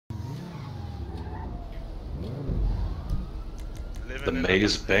The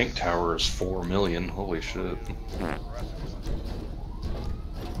Maze Bank Tower is 4 million. Holy shit.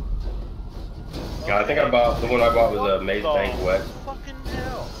 God, I think I bought the one I bought was a Maze Bank West. Fucking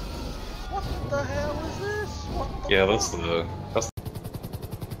hell! What the hell is this? What the Yeah, fuck? that's the.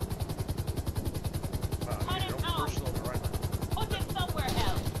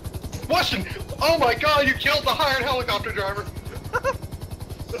 Weston! Oh my god, you killed the hired helicopter driver!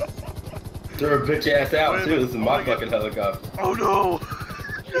 Threw a bitch ass out too. This is my fucking helicopter. Oh no!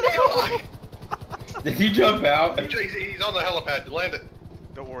 Did he jump out? He's on the helipad. Land it.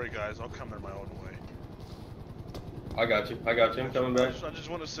 Don't worry, guys. I'll come there my own way. I got you. I got you. I'm coming back. I just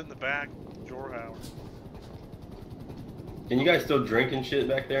want to sit in the back. Jor Howard. Can you guys still drink and shit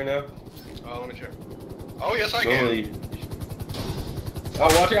back there now? Oh, let me check. Oh, yes, I Normally. can. Oh,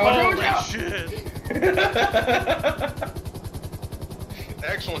 watch out! Watch Holy out! shit!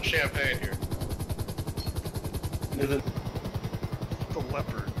 Excellent champagne here. Is it? The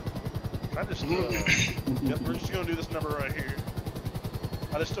leopard. I just, yep, we're just gonna do this number right here.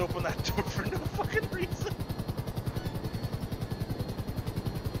 I just opened that door for no fucking reason.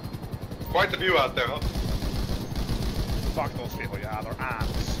 Quite the view out there, huh? Fuck those people, yeah, they're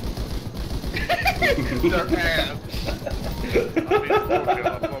ants. They're ass. I'll be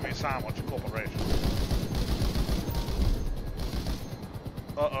a blow me sandwich corporation.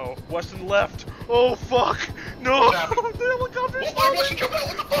 Uh-oh, Weston left. Oh fuck! No! What happened? The helicopter's Oh, why wasn't coming out?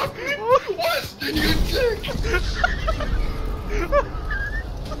 What the fuck? Wes, you dick!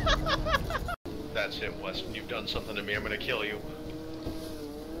 That's it, Weston. You've done something to me. I'm gonna kill you.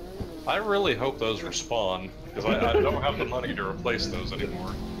 I really hope those respawn, because I don't have the money to replace those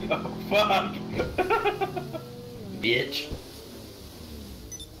anymore. Oh fuck! Bitch.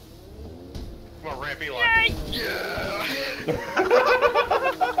 Come on, Rampy, like. Yeah!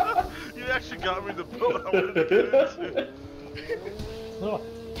 You actually got me the boat I wanted to get into.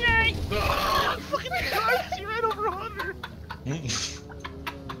 Yay! Fucking Christ, you're right over 100!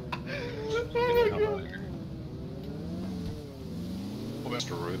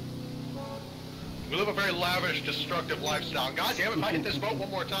 Asteroid. We live a very lavish, destructive lifestyle. God damn it, if I hit this boat one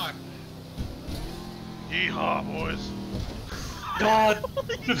more time. Yeehaw, boys. God!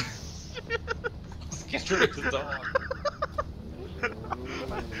 Get rid of the dog.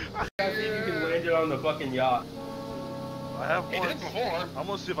 I think you can land it on the fucking yacht. I have He one. did it before. I'm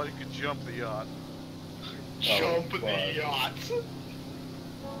gonna see if I can jump the yacht. Jump fuck. the yacht.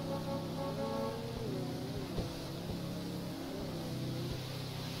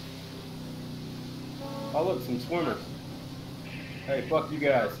 Oh look, some swimmers. Hey, fuck you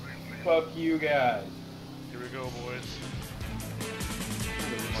guys. Fuck you guys. Here we go, boys.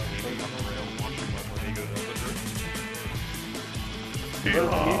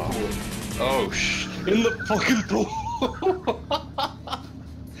 Oh, in the fucking pool!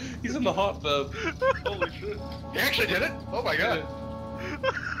 He's in the hot tub. Holy shit. He actually did it? Oh my god.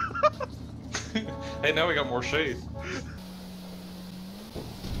 Hey, now we got more shade.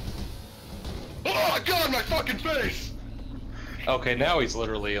 Oh god, my fucking face! Okay, now he's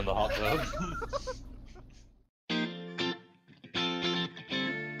literally in the hot tub.